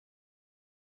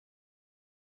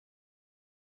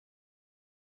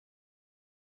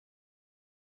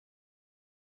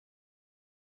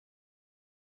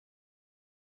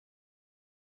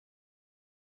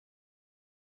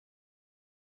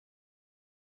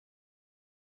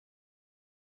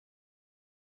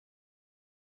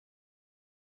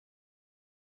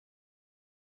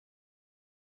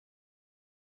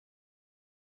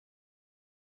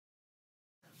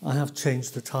I have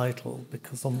changed the title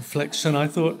because on reflection I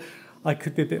thought I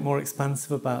could be a bit more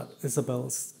expansive about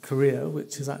Isabelle's career,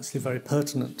 which is actually very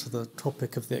pertinent to the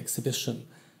topic of the exhibition.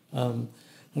 And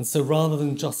so rather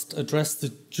than just address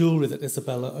the jewellery that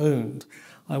Isabella owned,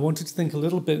 I wanted to think a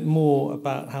little bit more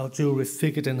about how jewellery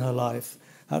figured in her life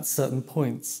at certain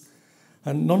points.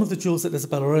 And none of the jewels that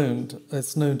Isabella owned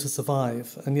is known to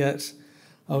survive, and yet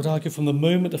I would argue from the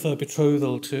moment of her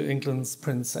betrothal to England's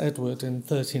Prince Edward in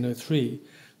 1303,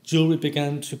 jewellery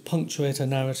began to punctuate her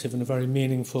narrative in a very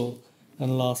meaningful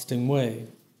and lasting way.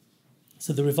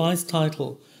 So the revised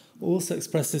title also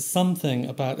expresses something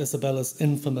about Isabella's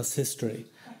infamous history.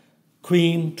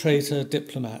 Queen, traitor,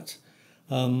 diplomat.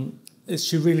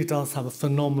 She really does have a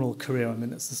phenomenal career. I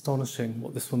mean, it's astonishing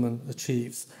what this woman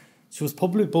achieves. She was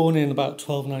probably born in about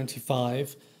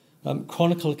 1295.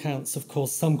 Chronicle accounts have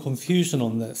caused some confusion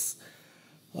on this.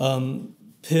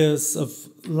 Piers of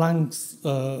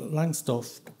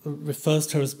Langstoff refers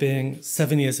to her as being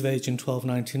 7 years of age in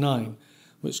 1299,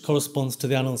 which corresponds to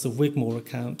the Annals of Wigmore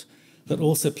account that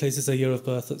also places her year of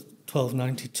birth at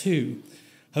 1292.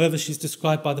 However, she's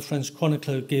described by the French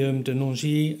chronicler Guillaume de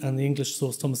Nangy and the English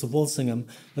source Thomas of Walsingham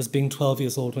as being 12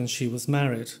 years old when she was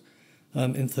married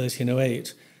in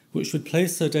 1308, which would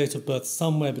place her date of birth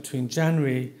somewhere between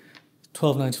January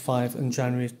 1295 and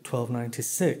January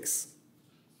 1296.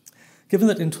 Given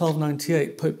that in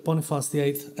 1298 Pope Boniface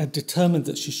VIII had determined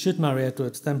that she should marry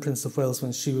Edward, then Prince of Wales,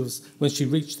 when she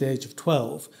reached the age of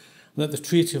 12, and that the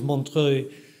Treaty of Montreuil,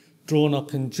 drawn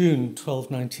up in June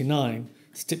 1299,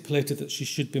 stipulated that she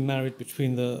should be married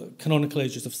between the canonical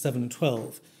ages of 7 and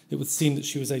 12, it would seem that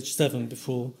she was aged 7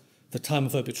 before the time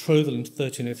of her betrothal in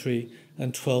 1303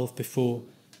 and 12 before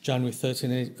January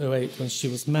 1308 when she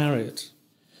was married.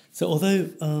 So although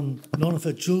none of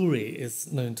her jewellery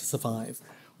is known to survive,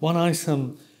 one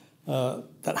item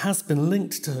that has been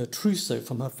linked to her trousseau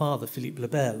from her father, Philippe le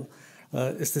Bel,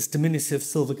 is this diminutive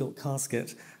silver gilt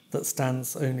casket that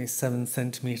stands only 7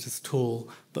 centimetres tall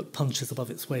but punches above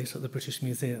its weight at the British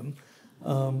Museum.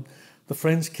 The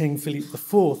French King Philippe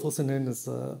IV, also known as...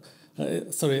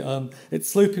 its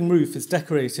sloping roof is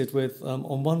decorated with,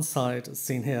 on one side, as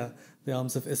seen here, the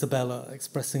arms of Isabella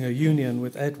expressing her union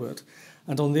with Edward,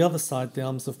 and on the other side, the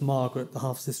arms of Margaret, the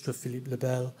half-sister of Philippe le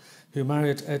Bel, who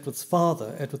married Edward's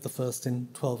father, Edward I, in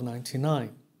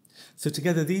 1299. So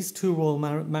together, these two royal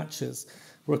matches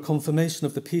were a confirmation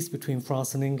of the peace between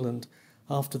France and England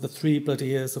after the 3 bloody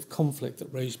years of conflict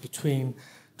that raged between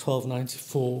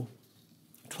 1294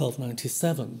 and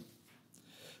 1297.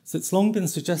 So it's long been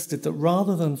suggested that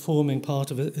rather than forming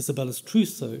part of Isabella's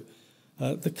trousseau,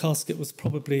 the casket was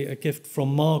probably a gift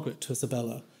from Margaret to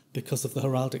Isabella because of the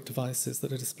heraldic devices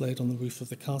that are displayed on the roof of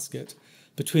the casket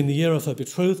between the year of her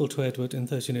betrothal to Edward in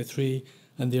 1303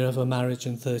 and the year of her marriage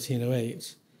in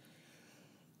 1308.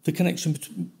 The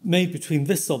connection made between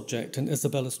this object and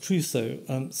Isabella's trousseau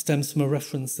stems from a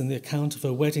reference in the account of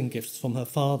her wedding gifts from her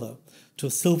father to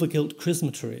a silver gilt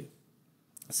chrismatory.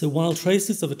 So while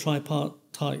traces of a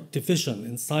tripartite division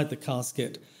inside the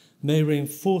casket may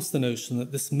reinforce the notion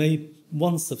that this may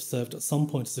once have served at some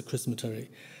point as a chrismatory,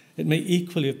 it may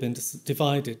equally have been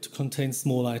divided to contain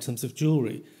small items of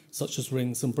jewellery, such as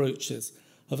rings and brooches,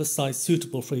 of a size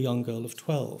suitable for a young girl of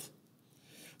 12.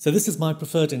 So this is my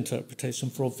preferred interpretation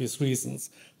for obvious reasons,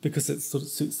 because it sort of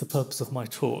suits the purpose of my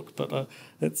talk. But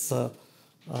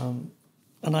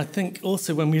and I think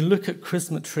also when we look at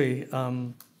chrismatory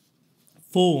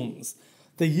forms,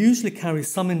 they usually carry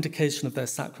some indication of their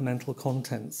sacramental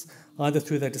contents, either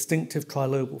through their distinctive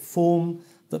trilobal form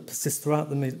that persists throughout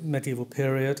the medieval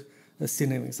period, as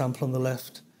seen in an example on the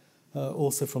left,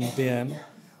 also from the BM,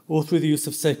 or through the use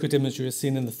of sacred imagery as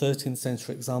seen in the 13th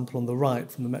century example on the right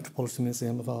from the Metropolitan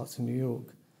Museum of Art in New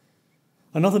York.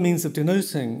 Another means of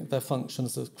denoting their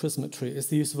functions as chrismatory is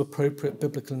the use of appropriate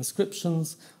biblical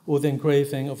inscriptions or the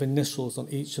engraving of initials on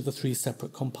each of the 3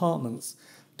 separate compartments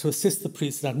to assist the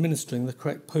priest in administering the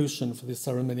correct potion for the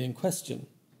ceremony in question.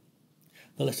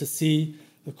 The letter C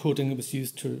accordingly was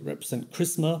used to represent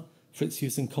chrisma for its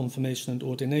use in confirmation and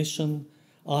ordination.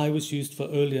 I was used for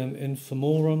oleum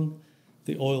infamorum,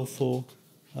 the oil for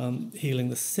healing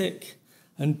the sick,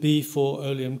 and B for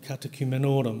oleum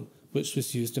catechumenorum, which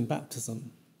was used in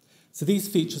baptism. So these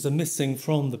features are missing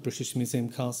from the British Museum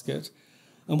casket,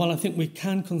 and while I think we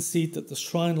can concede that the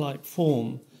shrine-like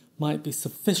form might be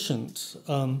sufficient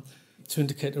to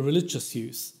indicate a religious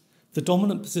use, the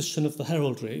dominant position of the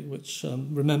heraldry, which,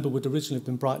 remember, would originally have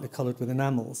been brightly coloured with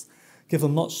enamels, give a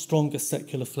much stronger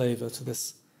secular flavour to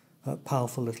this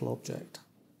powerful little object.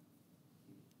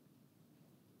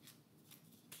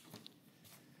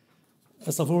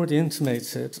 As I've already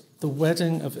intimated, the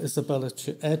wedding of Isabella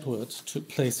to Edward took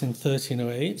place in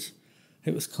 1308.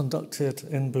 It was conducted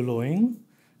in Boulogne,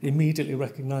 immediately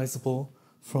recognisable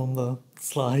from the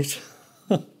slide.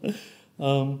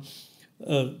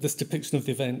 This depiction of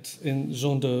the event in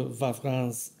Jean de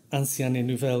Wavrin's Ancienne et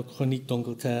Nouvelle Chronique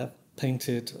d'Angleterre,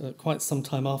 painted quite some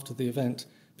time after the event,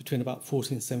 between about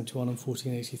 1471 and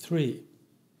 1483.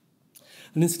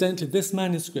 And incidentally, this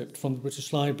manuscript from the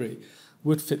British Library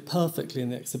would fit perfectly in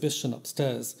the exhibition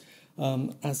upstairs,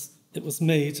 as it was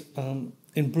made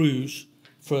in Bruges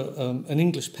for an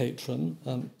English patron,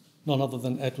 none other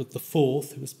than Edward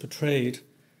IV, who was portrayed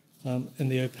in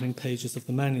the opening pages of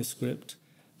the manuscript,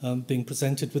 being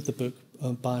presented with the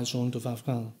book by Jean de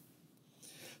Wavrin.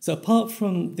 So apart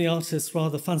from the artist's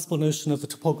rather fanciful notion of the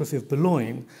topography of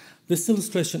Boulogne, this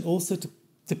illustration also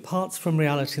departs from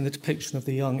reality in the depiction of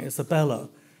the young Isabella,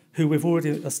 who we've already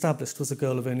established was a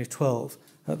girl of only 12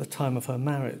 at the time of her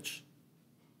marriage.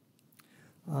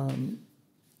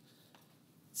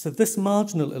 So this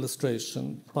marginal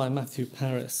illustration by Matthew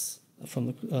Paris from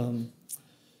the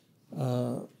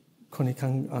Chronique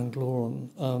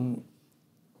Anglorum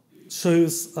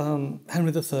shows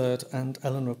Henry III and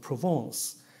Eleanor of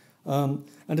Provence,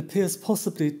 and appears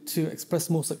possibly to express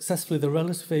more successfully the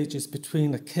relative ages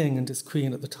between a king and his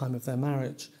queen at the time of their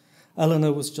marriage.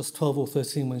 Eleanor was just 12 or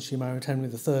 13 when she married Henry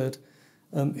III,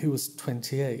 who was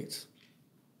 28.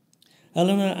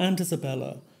 Eleanor and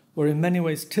Isabella were in many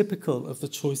ways typical of the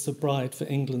choice of bride for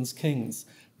England's kings,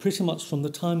 pretty much from the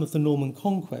time of the Norman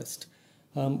conquest,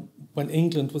 when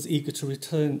England was eager to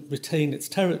retain its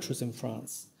territories in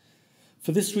France.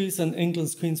 For this reason,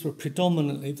 England's queens were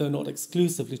predominantly, though not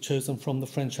exclusively, chosen from the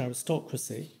French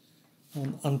aristocracy,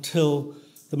 until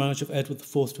the marriage of Edward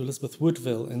IV to Elizabeth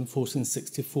Woodville in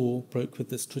 1464 broke with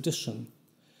this tradition.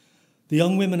 The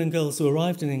young women and girls who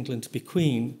arrived in England to be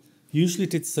queen usually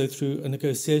did so through a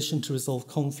negotiation to resolve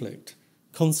conflict.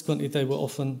 Consequently, they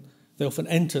often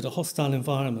entered a hostile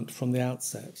environment from the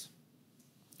outset.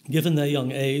 Given their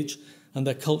young age and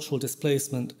their cultural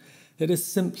displacement, it is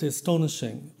simply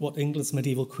astonishing what England's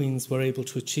medieval queens were able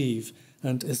to achieve,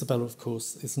 and Isabella, of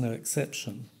course, is no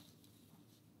exception.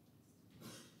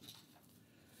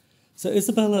 So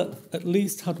Isabella at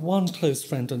least had one close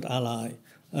friend and ally,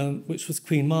 which was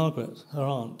Queen Margaret, her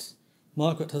aunt.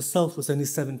 Margaret herself was only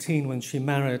 17 when she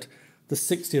married the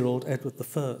 60-year-old Edward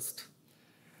I.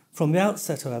 From the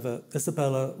outset, however,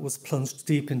 Isabella was plunged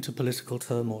deep into political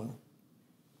turmoil.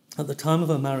 At the time of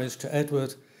her marriage to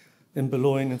Edward in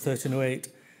Boulogne in 1308,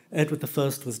 Edward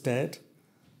I was dead.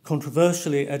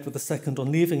 Controversially, Edward II,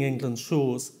 on leaving England's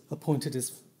shores, appointed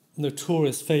his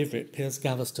notorious favourite, Piers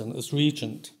Gaveston, as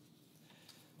regent.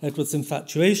 Edward's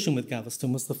infatuation with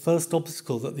Gaveston was the first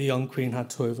obstacle that the young queen had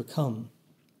to overcome.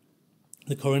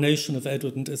 The coronation of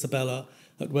Edward and Isabella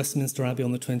at Westminster Abbey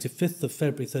on the 25th of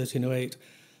February 1308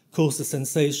 caused a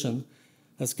sensation,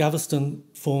 as Gaveston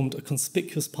formed a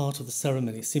conspicuous part of the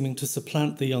ceremony, seeming to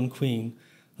supplant the young queen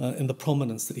in the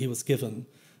prominence that he was given.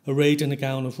 Arrayed in a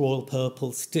gown of royal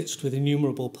purple, stitched with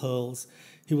innumerable pearls,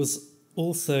 he was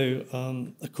also,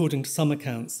 according to some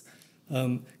accounts,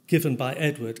 given by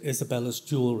Edward Isabella's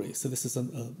jewellery. So this is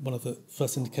one of the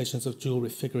first indications of jewellery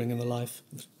figuring in the life,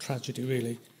 the tragedy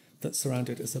really, that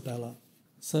surrounded Isabella.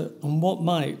 So, and what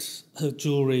might her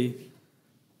jewellery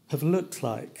have looked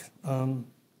like? I've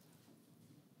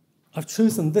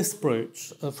chosen this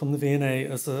brooch from the V&A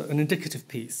as an indicative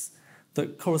piece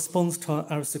that corresponds to our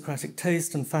aristocratic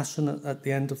taste and fashion at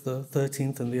the end of the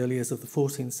 13th and the early years of the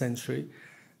 14th century.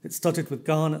 It's studded with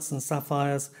garnets and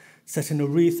sapphires, set in a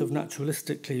wreath of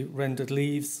naturalistically rendered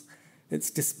leaves. It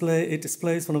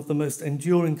displays one of the most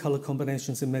enduring colour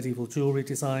combinations in medieval jewellery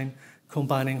design,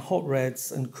 combining hot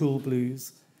reds and cool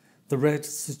blues, the red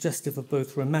suggestive of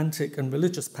both romantic and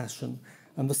religious passion,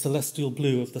 and the celestial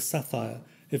blue of the sapphire,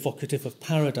 evocative of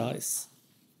paradise,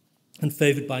 and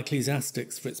favoured by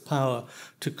ecclesiastics for its power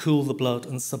to cool the blood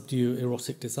and subdue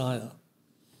erotic desire.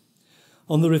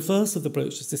 On the reverse of the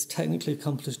brooch is this technically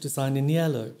accomplished design in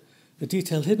yellow, a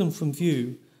detail hidden from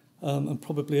view and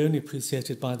probably only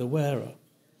appreciated by the wearer.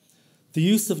 The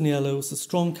use of yellow was a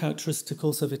strong characteristic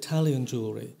also of Italian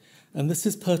jewellery, and this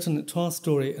is pertinent to our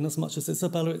story inasmuch as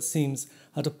Isabella, it seems,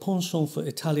 had a penchant for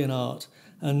Italian art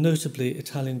and notably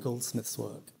Italian goldsmiths'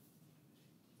 work.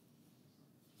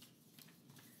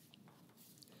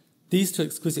 These two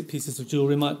exquisite pieces of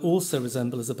jewellery might also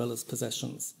resemble Isabella's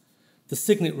possessions. The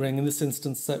signet ring, in this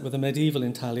instance set with a medieval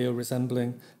intaglio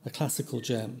resembling a classical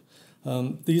gem.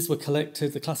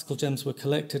 The classical gems were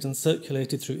collected and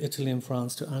circulated through Italy and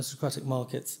France to aristocratic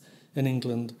markets in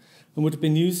England and would have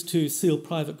been used to seal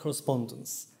private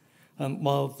correspondence,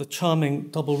 while the charming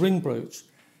double ring brooch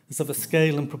is of a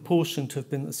scale and proportion to have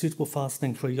been a suitable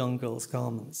fastening for a young girl's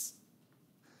garments.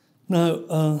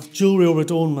 Now, jewellery or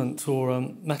adornment or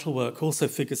metalwork also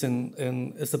figures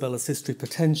in Isabella's history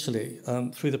potentially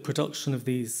through the production of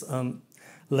these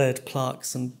lead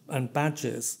plaques and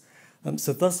badges.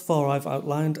 So thus far I've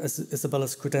outlined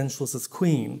Isabella's credentials as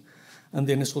queen and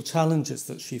the initial challenges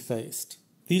that she faced.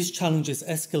 These challenges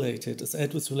escalated as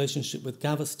Edward's relationship with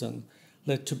Gaveston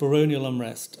led to baronial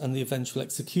unrest and the eventual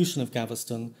execution of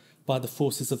Gaveston by the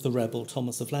forces of the rebel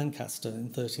Thomas of Lancaster in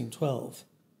 1312.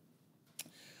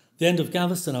 The end of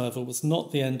Gaveston, however, was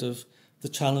not the end of the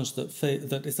challenge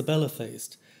that Isabella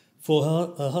faced. For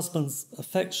her husband's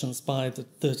affections by the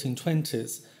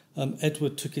 1320s,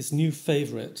 Edward took his new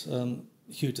favourite,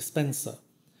 Hugh Despenser,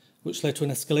 which led to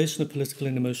an escalation of political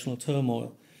and emotional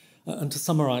turmoil. And to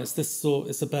summarise, this saw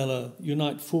Isabella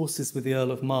unite forces with the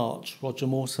Earl of March, Roger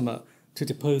Mortimer, to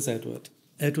depose Edward.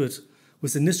 Edward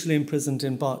was initially imprisoned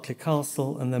in Berkeley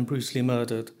Castle and then brutally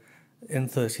murdered in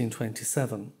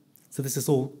 1327. So this is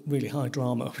all really high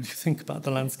drama when you think about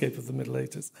the landscape of the Middle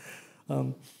Ages.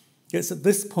 It's at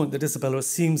this point that Isabella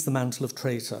assumes the mantle of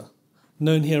traitor,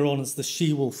 known hereon as the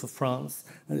she-wolf of France,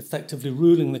 and effectively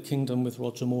ruling the kingdom with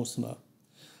Roger Mortimer.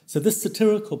 So this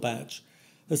satirical badge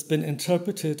has been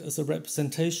interpreted as a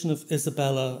representation of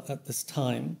Isabella at this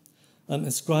time,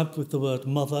 inscribed with the word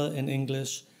mother in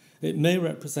English. It may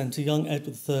represent a young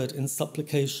Edward III in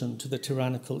supplication to the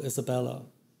tyrannical Isabella.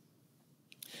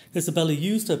 Isabella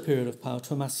used her period of power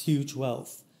to amass huge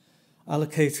wealth,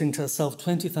 allocating to herself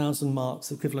 20,000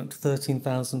 marks, equivalent to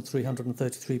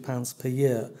 £13,333 per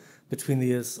year, between the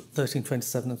years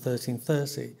 1327 and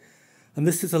 1330. And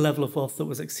this is a level of wealth that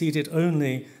was exceeded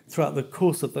only throughout the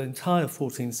course of the entire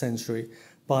 14th century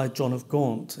by John of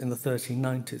Gaunt in the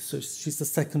 1390s. So she's the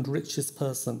second richest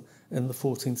person in the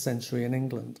 14th century in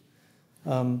England.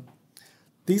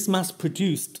 These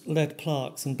mass-produced lead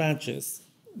plaques and badges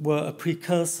were a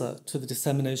precursor to the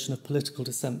dissemination of political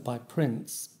dissent by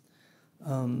prints.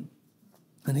 And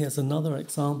here's another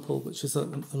example, which is a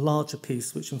larger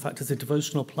piece, which in fact is a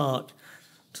devotional plaque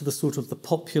to the sort of the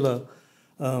popular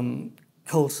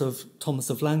cult of Thomas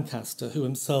of Lancaster, who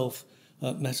himself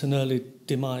met an early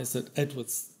demise at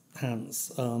Edward's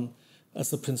hands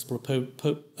as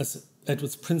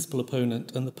Edward's principal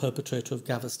opponent and the perpetrator of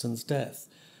Gaveston's death.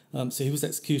 So he was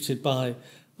executed by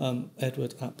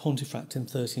Edward at Pontefract in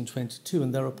 1322,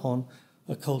 and thereupon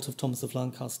a cult of Thomas of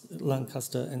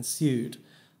Lancaster ensued.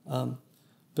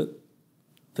 But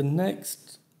the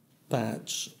next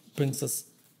badge brings us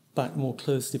back more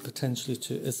closely potentially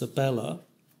to Isabella.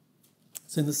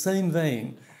 So in the same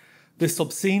vein, this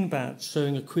obscene badge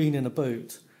showing a queen in a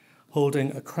boat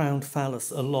holding a crowned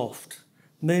phallus aloft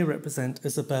may represent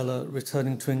Isabella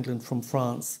returning to England from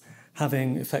France,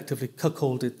 having effectively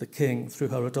cuckolded the king through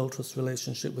her adulterous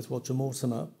relationship with Roger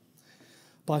Mortimer.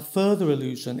 By further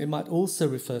allusion, it might also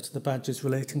refer to the badges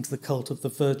relating to the cult of the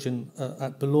Virgin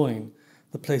at Boulogne,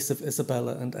 the place of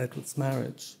Isabella and Edward's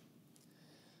marriage.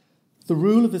 The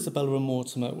rule of Isabella and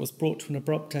Mortimer was brought to an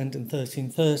abrupt end in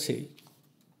 1330,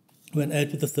 when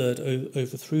Edward III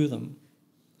overthrew them.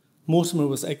 Mortimer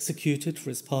was executed for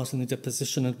his part in the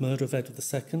deposition and murder of Edward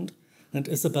II, and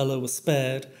Isabella was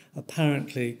spared,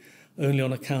 apparently only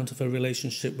on account of her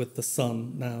relationship with her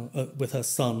son,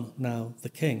 now the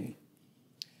king.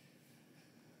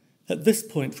 At this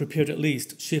point, for a period at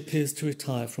least, she appears to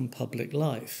retire from public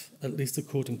life, at least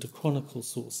according to chronicle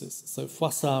sources. So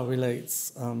Froissart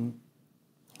relates,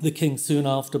 the king soon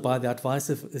after, by the advice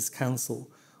of his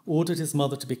council, ordered his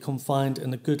mother to be confined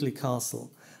in a goodly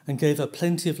castle and gave her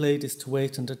plenty of ladies to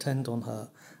wait and attend on her,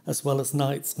 as well as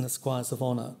knights and esquires of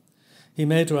honour. He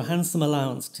made her a handsome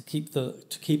allowance to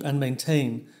keep and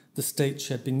maintain the state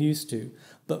she had been used to,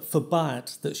 but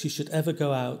forbade that she should ever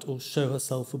go out or show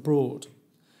herself abroad.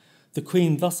 The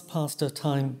queen thus passed her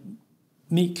time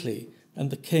meekly, and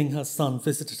the king, her son,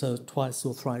 visited her twice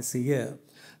or thrice a year.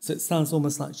 So it sounds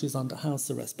almost like she's under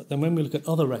house arrest. But then when we look at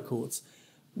other records,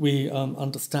 we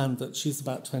understand that she's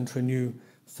about to enter a new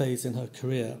phase in her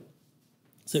career.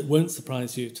 So it won't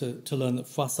surprise you to learn that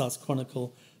Froissart's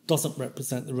chronicle doesn't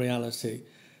represent the reality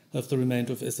of the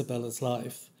remainder of Isabella's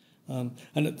life. And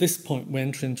at this point, we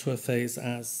enter into a phase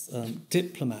as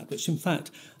diplomat, which in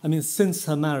fact, since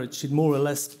her marriage, she'd more or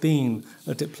less been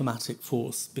a diplomatic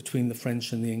force between the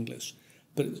French and the English.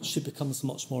 But she becomes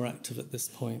much more active at this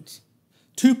point.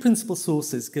 Two principal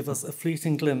sources give us a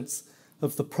fleeting glimpse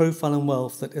of the profile and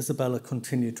wealth that Isabella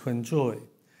continued to enjoy.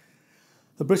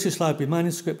 The British Library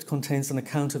manuscript contains an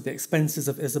account of the expenses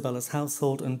of Isabella's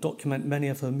household and document many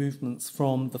of her movements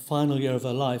from the final year of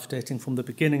her life, dating from the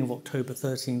beginning of October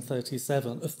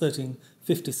 1357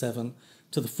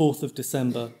 to the 4th of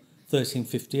December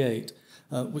 1358,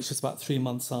 which is about 3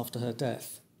 months after her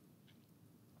death.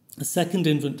 A second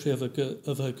inventory of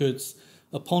her goods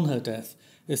upon her death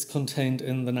is contained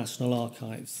in the National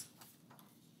Archives.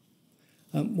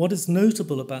 What is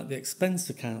notable about the expense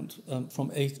account from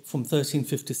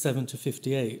 1357 to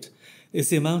 58 is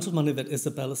the amount of money that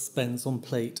Isabella spends on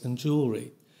plate and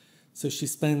jewellery. So she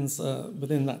spends,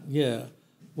 within that year,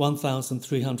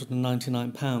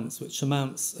 £1,399, which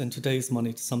amounts in today's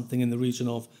money to something in the region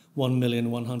of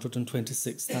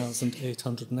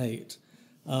 1,126,808.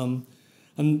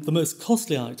 And the most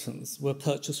costly items were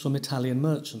purchased from Italian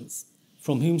merchants,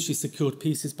 from whom she secured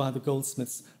pieces by the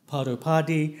goldsmiths Paro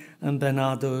Padi and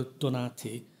Bernardo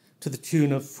Donati to the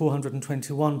tune of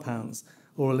 £421,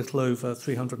 or a little over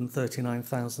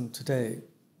 £339,000 today.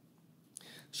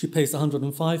 She pays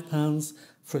 £105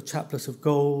 for a chaplet of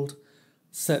gold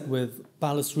set with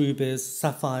ballast rubies,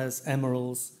 sapphires,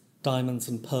 emeralds, diamonds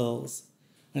and pearls,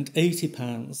 and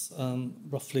 £80,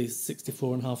 roughly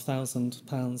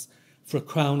 £64,500, for a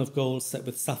crown of gold set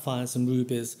with sapphires and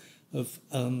rubies of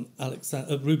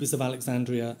rubies of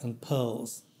Alexandria and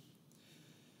pearls.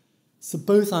 So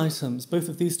both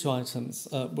of these two items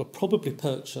were probably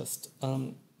purchased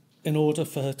in order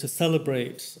for her to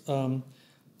celebrate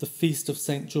the Feast of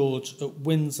St. George at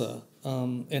Windsor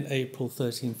in April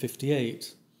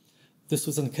 1358. This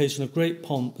was an occasion of great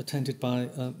pomp attended by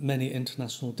many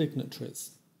international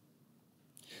dignitaries.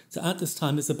 So at this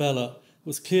time, Isabella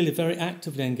was clearly very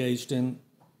actively engaged in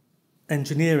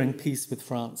engineering peace with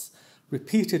France,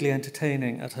 repeatedly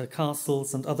entertaining at her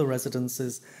castles and other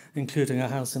residences, including a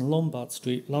house in Lombard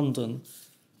Street, London,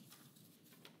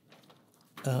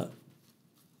 a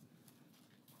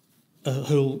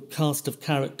whole cast of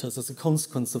characters as a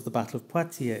consequence of the Battle of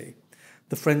Poitiers.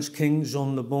 The French king,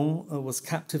 Jean le Bon, was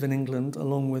captive in England,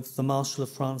 along with the Marshal of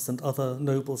France and other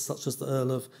nobles such as the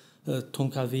Earl of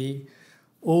Tonquaville,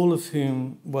 all of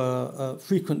whom were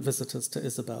frequent visitors to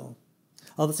Isabel.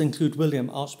 Others include William,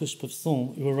 Archbishop of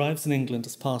Sens, who arrives in England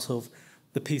as part of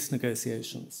the peace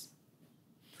negotiations.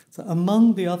 So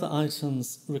among the other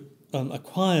items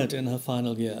acquired in her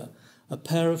final year, a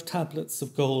pair of tablets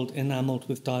of gold enamelled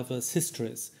with diverse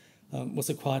histories was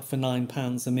acquired for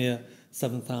 £9, a mere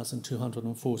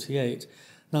 7,248.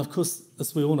 Now, of course,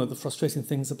 as we all know, the frustrating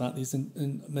things about these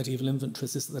in medieval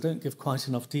inventories is that they don't give quite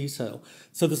enough detail.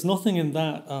 So there's nothing in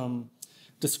that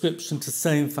description to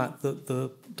say, in fact, that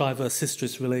the diverse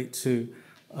histories relate to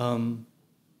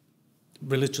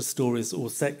religious stories or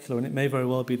secular, and it may very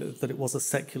well be that it was a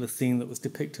secular scene that was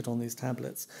depicted on these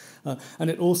tablets. And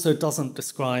it also doesn't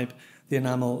describe the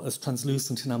enamel as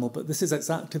translucent enamel, but this is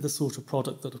exactly the sort of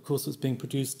product that, of course, was being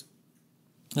produced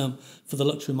for the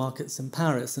luxury markets in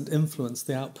Paris and influenced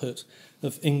the output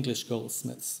of English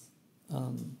goldsmiths.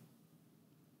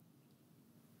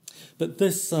 But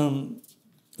this, one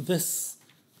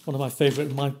of my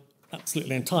favourite, my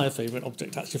absolutely entire favourite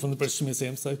object, actually, from the British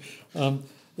Museum, so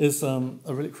is a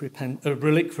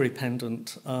reliquary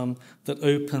pendant that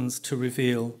opens to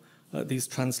reveal these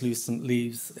translucent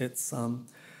leaves. It's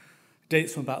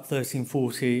dates from about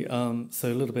 1340,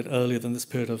 so a little bit earlier than this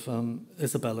period of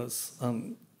Isabella's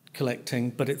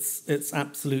collecting, but it's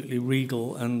absolutely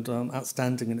regal and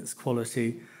outstanding in its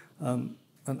quality. An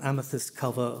amethyst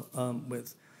cover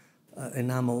with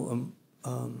enamel,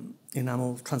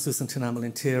 translucent enamel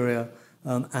interior,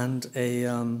 and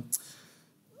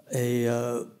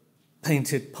a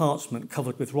painted parchment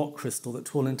covered with rock crystal that,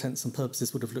 to all intents and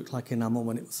purposes, would have looked like enamel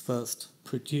when it was first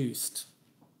produced.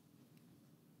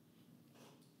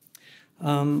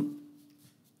 Now,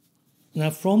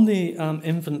 from the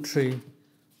inventory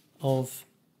of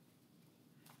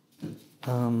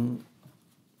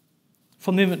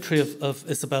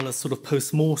Isabella's sort of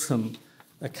post-mortem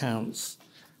accounts,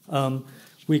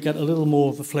 we get a little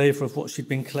more of a flavour of what she'd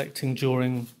been collecting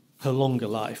during her longer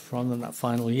life, rather than that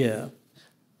final year.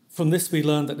 From this, we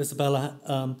learned that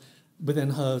Isabella,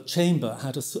 within her chamber,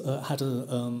 had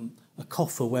a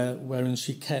coffer wherein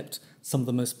she kept some of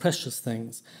the most precious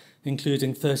things,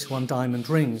 including 31 diamond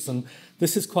rings. And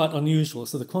this is quite unusual.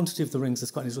 So the quantity of the rings is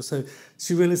quite unusual. So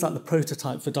she really is like the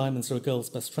prototype for diamonds are a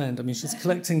girl's best friend. I mean, she's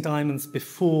collecting diamonds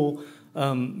before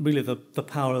really the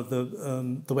power of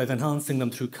the way of enhancing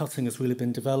them through cutting has really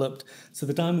been developed. So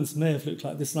the diamonds may have looked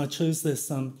like this. And I chose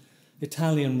this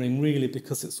Italian ring really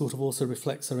because it sort of also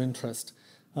reflects her interest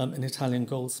in Italian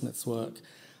goldsmiths' work.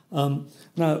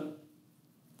 Now,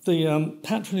 the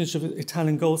patronage of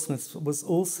Italian goldsmiths was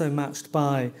also matched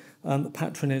by the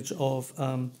patronage of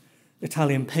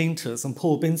Italian painters, and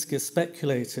Paul Binsky has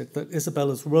speculated that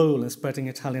Isabella's role in spreading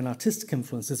Italian artistic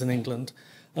influences in England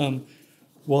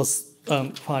was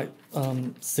quite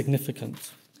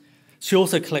significant. She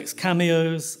also collects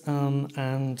cameos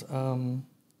and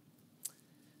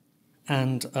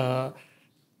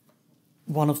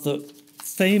one of the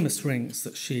famous rings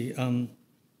that she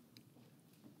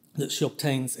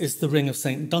obtains is the ring of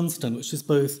St. Dunstan, which is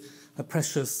both a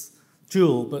precious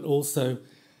jewel but also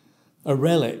a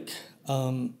relic.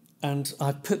 And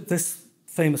I put this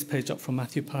famous page up from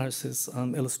Matthew Paris's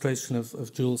illustration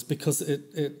of jewels because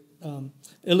it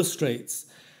illustrates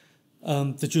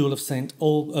the jewel of St.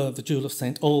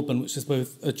 Alban, which is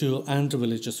both a jewel and a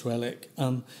religious relic.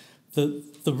 The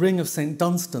ring of St.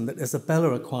 Dunstan that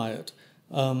Isabella acquired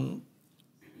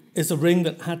is a ring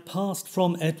that had passed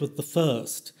from Edward I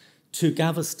to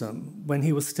Gaveston when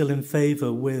he was still in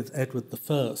favour with Edward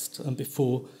I and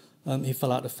before he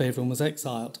fell out of favour and was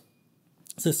exiled.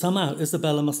 So somehow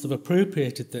Isabella must have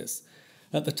appropriated this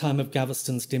at the time of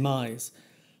Gaveston's demise,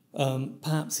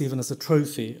 perhaps even as a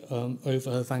trophy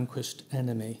over her vanquished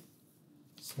enemy.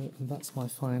 So that's my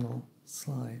final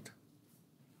slide.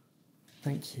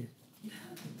 Thank you.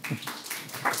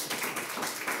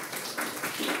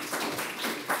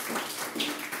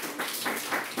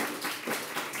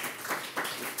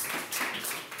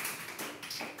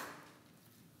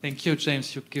 Thank you,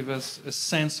 James. You give us a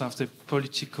sense of the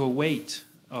political weight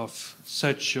of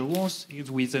such jewels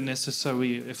with the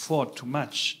necessary effort to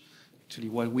match actually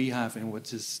what we have and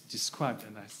what is described.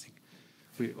 And I think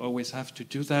we always have to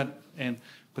do that.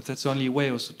 But that's the only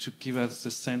way also to give us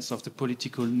the sense of the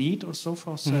political need also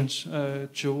for such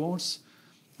jewels.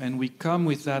 And we come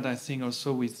with that, I think,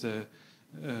 also with the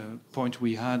point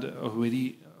we had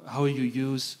already, how you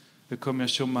use the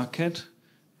commercial market,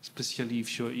 especially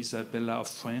if you're Isabella of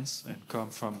France and come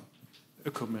from a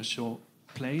commercial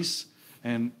place.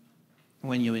 And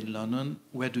when you're in London,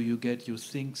 where do you get your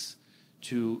things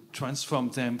to transform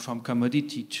them from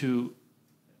commodity to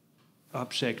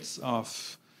objects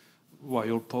of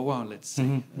royal power, let's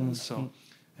say.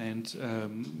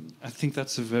 I think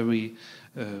that's a very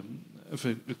a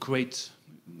great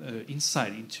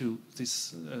insight into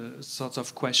this sort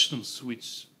of questions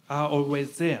which are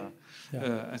always there.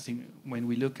 Yeah. I think when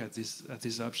we look at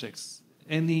these objects.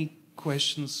 Any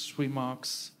questions,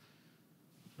 remarks?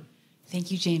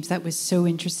 Thank you, James. That was so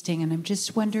interesting. And I'm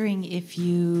just wondering if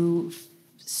you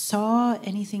saw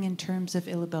anything in terms of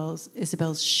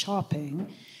Isabel's shopping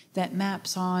that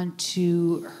maps on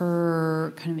to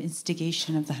her kind of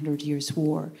instigation of the 100 Years'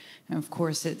 War. And of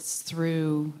course, it's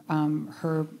through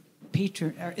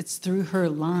it's through her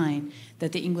line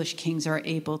that the English kings are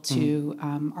able to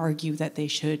argue that they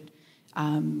should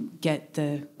get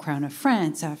the crown of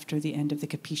France after the end of the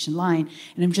Capetian line.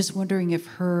 And I'm just wondering if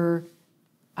her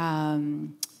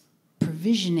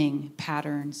provisioning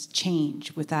patterns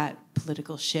change with that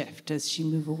political shift. Does she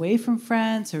move away from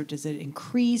France, or does it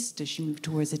increase? Does she move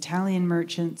towards Italian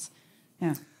merchants?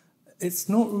 Yeah. It's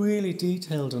not really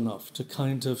detailed enough to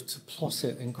kind of to plot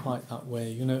it in quite that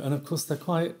way, you know. And of course, they're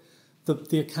quite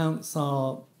the accounts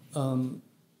are.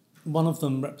 One of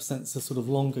them represents a sort of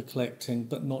longer collecting,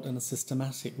 but not in a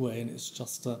systematic way, and it's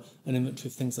just an inventory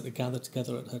of things that are gathered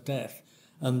together at her death.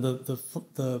 And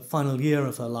the final year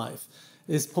of her life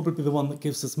is probably the one that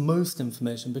gives us most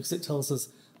information because it tells us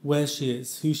where she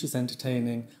is, who she's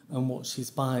entertaining, and what she's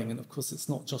buying. And of course, it's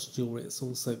not just jewellery, it's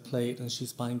also plate, and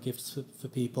she's buying gifts for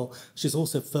people. She's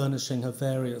also furnishing her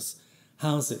various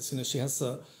houses. You know, she has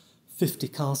 50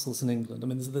 castles in England. I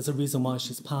mean, there's a reason why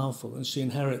she's powerful, and she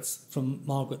inherits from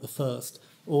Margaret I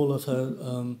all of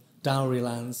her dowry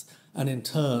lands, and in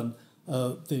turn,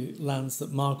 the lands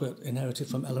that Margaret inherited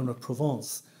from Eleanor of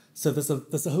Provence. So there's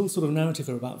a whole sort of narrative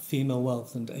here about female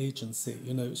wealth and agency,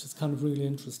 you know, which is kind of really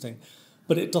interesting.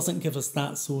 But it doesn't give us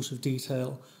that sort of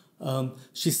detail.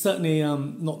 She's certainly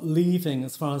not leaving,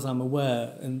 as far as I'm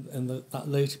aware, in that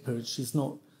later period. She's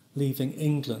not leaving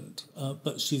England,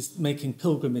 but she's making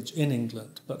pilgrimage in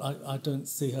England. But I don't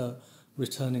see her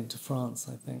returning to France,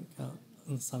 I think,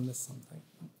 unless I missed something.